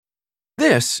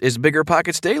This is Bigger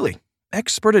Pockets Daily,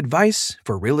 expert advice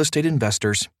for real estate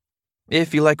investors.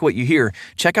 If you like what you hear,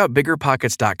 check out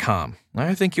biggerpockets.com.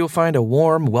 I think you'll find a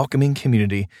warm, welcoming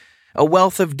community, a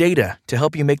wealth of data to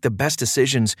help you make the best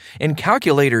decisions, and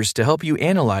calculators to help you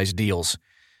analyze deals.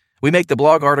 We make the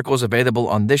blog articles available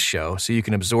on this show so you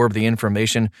can absorb the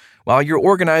information while you're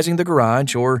organizing the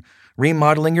garage or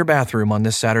remodeling your bathroom on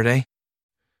this Saturday.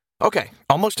 Okay,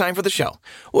 almost time for the show.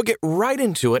 We'll get right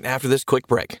into it after this quick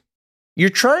break. You're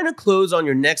trying to close on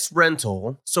your next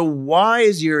rental, so why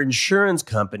is your insurance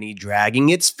company dragging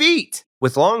its feet?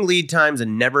 With long lead times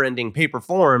and never-ending paper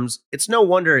forms, it's no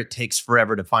wonder it takes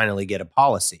forever to finally get a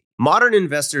policy. Modern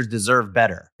investors deserve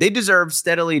better. They deserve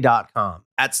Steadily.com.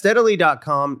 At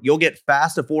Steadily.com, you'll get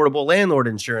fast, affordable landlord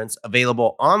insurance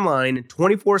available online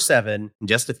 24/7 in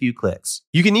just a few clicks.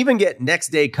 You can even get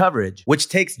next-day coverage, which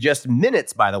takes just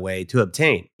minutes, by the way, to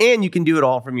obtain. And you can do it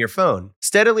all from your phone.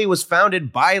 Steadily was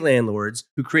founded by landlords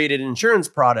who created insurance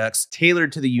products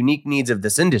tailored to the unique needs of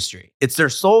this industry. It's their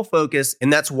sole focus,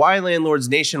 and that's why landlords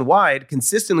nationwide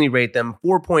consistently rate them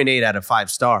 4.8 out of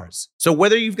 5 stars. So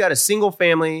whether you've got a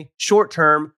single-family,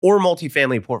 short-term, or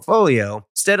multifamily portfolio,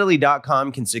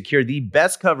 Steadily.com can secure the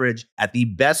best coverage at the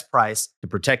best price to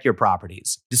protect your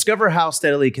properties. Discover how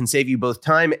Steadily can save you both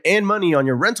time and money on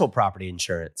your rental property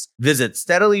insurance. Visit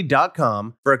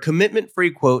Steadily.com for a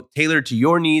commitment-free quote tailored to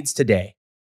your needs today.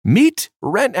 Meet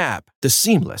RentApp, the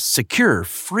seamless, secure,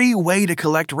 free way to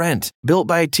collect rent. Built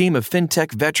by a team of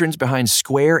fintech veterans behind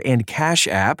Square and Cash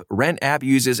App, RentApp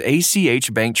uses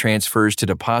ACH bank transfers to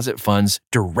deposit funds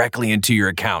directly into your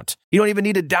account. You don't even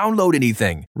need to download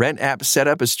anything. RentApp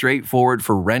setup is straightforward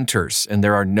for renters, and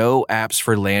there are no apps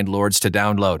for landlords to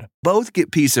download. Both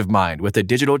get peace of mind with a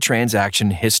digital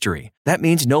transaction history. That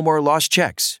means no more lost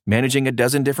checks, managing a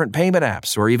dozen different payment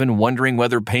apps, or even wondering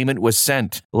whether payment was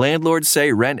sent. Landlords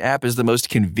say RentApp is the most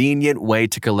convenient way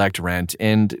to collect rent,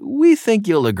 and we think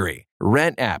you'll agree.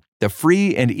 RentApp, the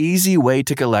free and easy way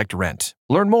to collect rent.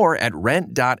 Learn more at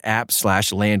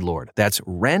rent.app/landlord. That's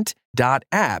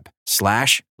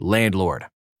rent.app/landlord.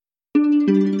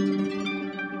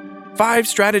 5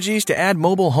 Strategies to Add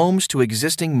Mobile Homes to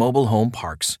Existing Mobile Home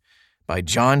Parks by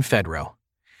John Fedrow.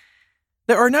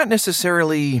 There are not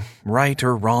necessarily right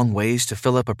or wrong ways to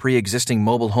fill up a pre-existing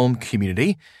mobile home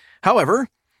community. However,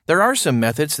 there are some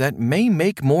methods that may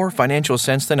make more financial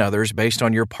sense than others based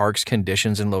on your park's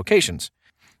conditions and locations.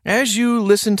 As you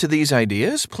listen to these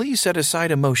ideas, please set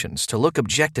aside emotions to look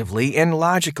objectively and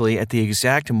logically at the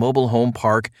exact mobile home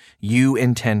park you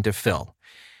intend to fill.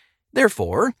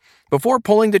 Therefore, before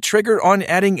pulling the trigger on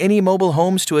adding any mobile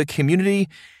homes to a community,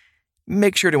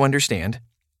 make sure to understand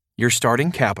your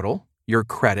starting capital, your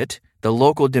credit, the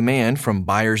local demand from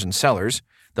buyers and sellers,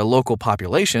 the local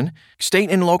population,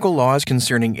 state and local laws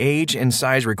concerning age and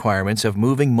size requirements of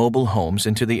moving mobile homes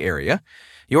into the area,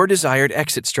 your desired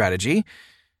exit strategy,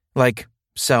 like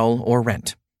sell or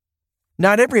rent.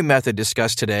 Not every method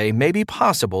discussed today may be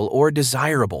possible or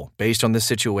desirable based on the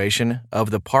situation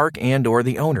of the park and or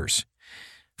the owners.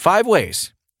 5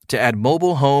 ways to add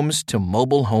mobile homes to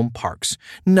mobile home parks.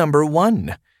 Number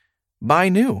 1, buy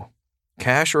new,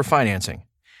 cash or financing.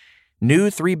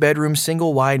 New 3-bedroom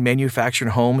single-wide manufactured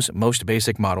homes, most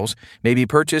basic models, may be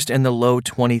purchased in the low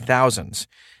 $20,000s.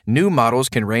 New models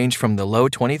can range from the low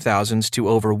 $20,000s to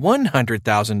over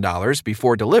 $100,000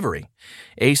 before delivery,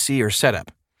 AC or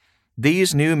setup.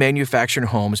 These new manufactured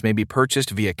homes may be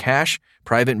purchased via cash,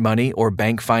 private money, or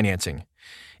bank financing.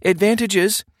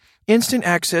 Advantages: instant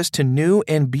access to new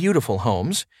and beautiful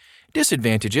homes.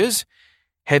 Disadvantages: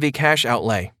 heavy cash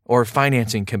outlay or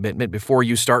financing commitment before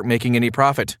you start making any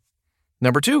profit.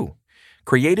 Number 2,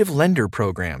 creative lender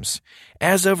programs.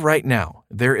 As of right now,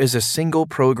 there is a single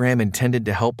program intended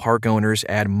to help park owners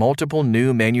add multiple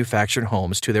new manufactured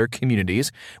homes to their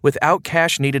communities without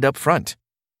cash needed up front.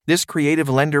 This creative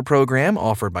lender program,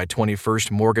 offered by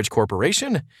 21st Mortgage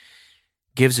Corporation,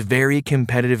 gives very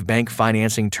competitive bank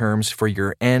financing terms for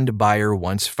your end buyer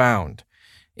once found.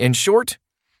 In short,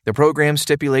 the program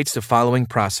stipulates the following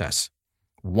process.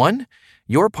 1,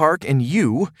 your park and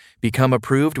you become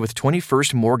approved with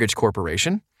 21st Mortgage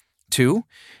Corporation. 2,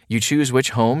 you choose which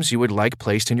homes you would like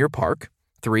placed in your park.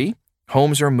 3,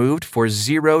 homes are moved for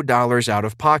 $0 out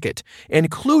of pocket,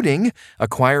 including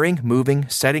acquiring, moving,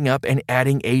 setting up, and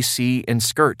adding AC and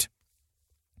skirt.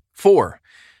 4,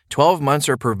 12 months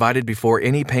are provided before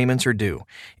any payments are due.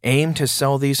 Aim to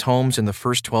sell these homes in the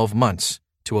first 12 months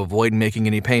to avoid making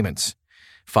any payments.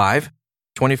 5,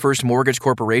 21st Mortgage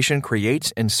Corporation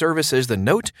creates and services the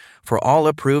note for all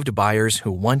approved buyers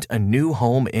who want a new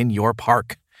home in your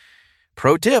park.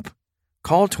 Pro tip: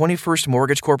 call 21st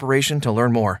Mortgage Corporation to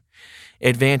learn more.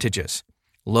 Advantages: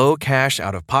 Low cash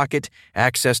out of pocket,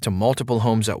 access to multiple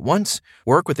homes at once,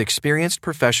 work with experienced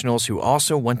professionals who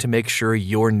also want to make sure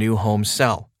your new homes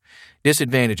sell.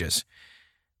 Disadvantages: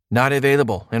 not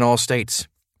available in all states.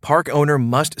 Park owner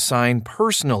must sign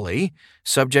personally,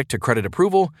 subject to credit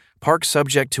approval, park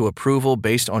subject to approval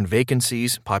based on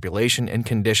vacancies, population, and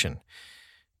condition.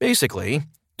 Basically,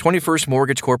 21st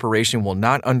Mortgage Corporation will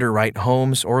not underwrite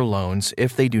homes or loans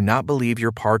if they do not believe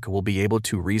your park will be able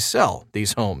to resell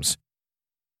these homes.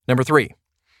 Number 3,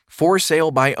 for sale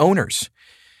by owners.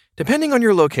 Depending on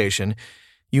your location,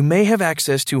 you may have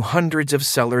access to hundreds of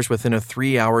sellers within a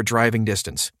 3-hour driving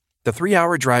distance. The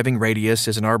 3-hour driving radius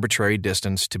is an arbitrary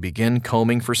distance to begin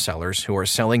combing for sellers who are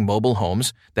selling mobile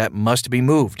homes that must be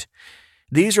moved.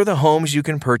 These are the homes you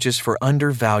can purchase for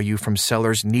undervalue from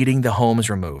sellers needing the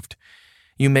homes removed.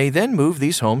 You may then move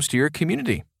these homes to your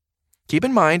community. Keep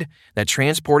in mind that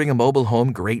transporting a mobile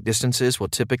home great distances will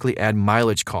typically add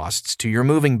mileage costs to your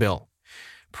moving bill.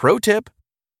 Pro tip: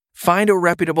 find a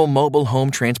reputable mobile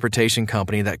home transportation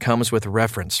company that comes with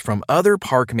reference from other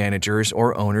park managers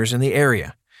or owners in the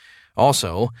area.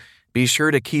 Also, be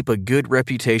sure to keep a good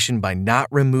reputation by not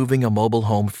removing a mobile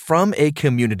home from a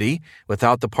community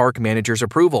without the park manager's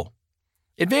approval.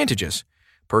 Advantages: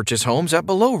 purchase homes at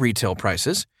below retail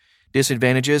prices.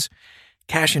 Disadvantages: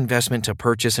 cash investment to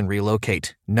purchase and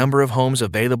relocate, number of homes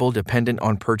available dependent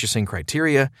on purchasing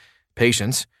criteria,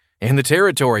 patience, and the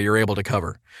territory you're able to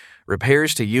cover.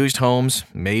 Repairs to used homes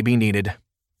may be needed.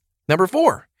 Number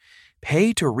 4,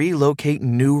 pay to relocate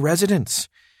new residents.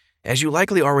 As you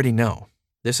likely already know,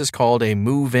 this is called a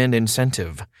move-in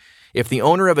incentive. If the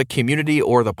owner of a community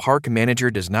or the park manager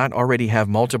does not already have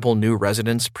multiple new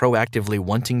residents proactively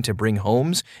wanting to bring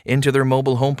homes into their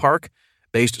mobile home park,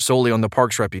 based solely on the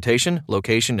park's reputation,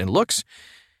 location, and looks,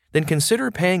 then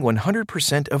consider paying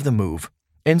 100% of the move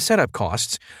and setup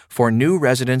costs for new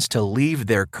residents to leave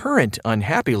their current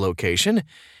unhappy location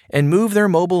and move their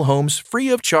mobile homes free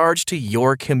of charge to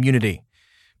your community.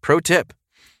 Pro tip: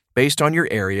 based on your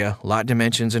area, lot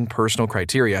dimensions, and personal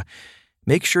criteria,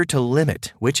 make sure to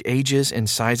limit which ages and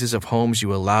sizes of homes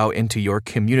you allow into your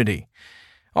community.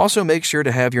 Also, make sure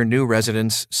to have your new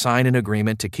residents sign an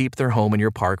agreement to keep their home in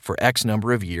your park for X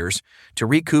number of years to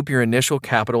recoup your initial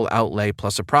capital outlay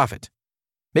plus a profit.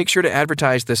 Make sure to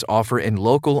advertise this offer in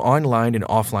local online and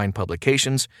offline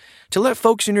publications to let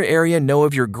folks in your area know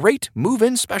of your great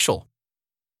move-in special.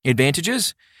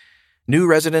 Advantages: new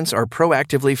residents are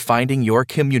proactively finding your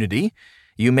community.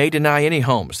 You may deny any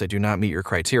homes that do not meet your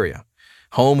criteria.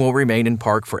 Home will remain in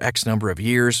park for X number of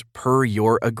years per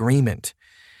your agreement.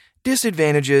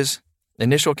 Disadvantages: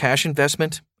 initial cash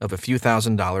investment of a few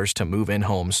 $1,000s to move in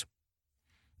homes.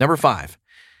 Number 5,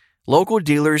 local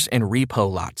dealers and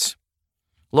repo lots.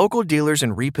 Local dealers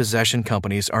and repossession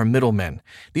companies are middlemen.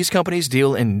 These companies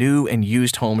deal in new and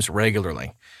used homes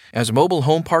regularly. As mobile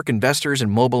home park investors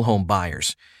and mobile home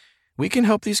buyers, we can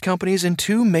help these companies in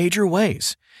 2 major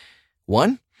ways.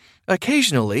 1,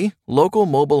 occasionally, local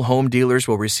mobile home dealers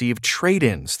will receive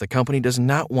trade-ins the company does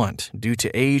not want due to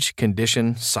age,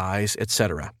 condition, size,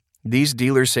 etc. These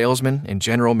dealer salesmen and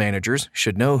general managers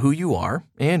should know who you are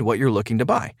and what you're looking to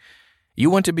buy. You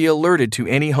want to be alerted to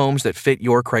any homes that fit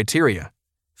your criteria.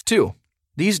 2,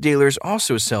 these dealers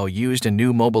also sell used and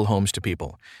new mobile homes to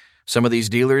people. Some of these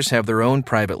dealers have their own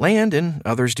private land and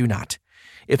others do not.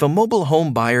 If a mobile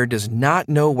home buyer does not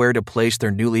know where to place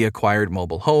their newly acquired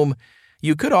mobile home,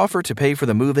 you could offer to pay for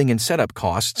the moving and setup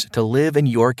costs to live in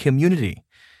your community.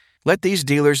 Let these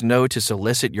dealers know to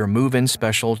solicit your move-in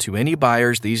special to any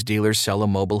buyers these dealers sell a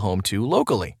mobile home to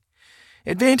locally.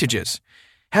 Advantages: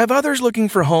 have others looking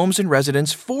for homes and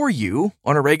residents for you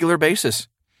on a regular basis.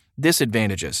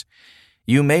 Disadvantages: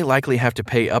 you may likely have to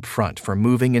pay upfront for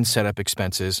moving and setup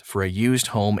expenses for a used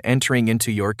home entering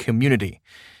into your community.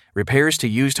 Repairs to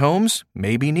used homes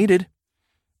may be needed.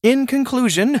 In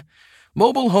conclusion,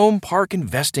 mobile home park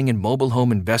investing and mobile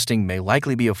home investing may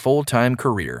likely be a full-time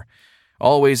career.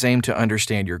 Always aim to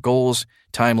understand your goals,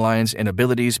 timelines, and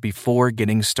abilities before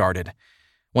getting started.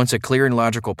 Once a clear and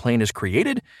logical plan is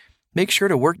created, make sure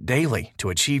to work daily to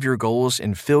achieve your goals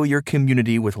and fill your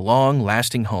community with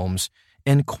long-lasting homes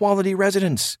and quality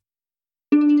residents.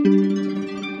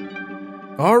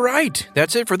 All right,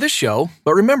 that's it for this show.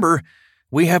 But remember,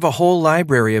 we have a whole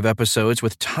library of episodes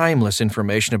with timeless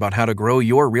information about how to grow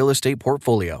your real estate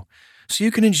portfolio so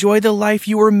you can enjoy the life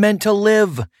you were meant to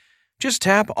live. Just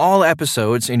tap all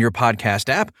episodes in your podcast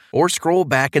app or scroll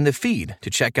back in the feed to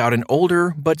check out an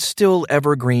older but still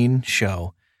evergreen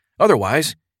show.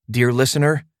 Otherwise, dear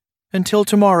listener, until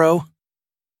tomorrow.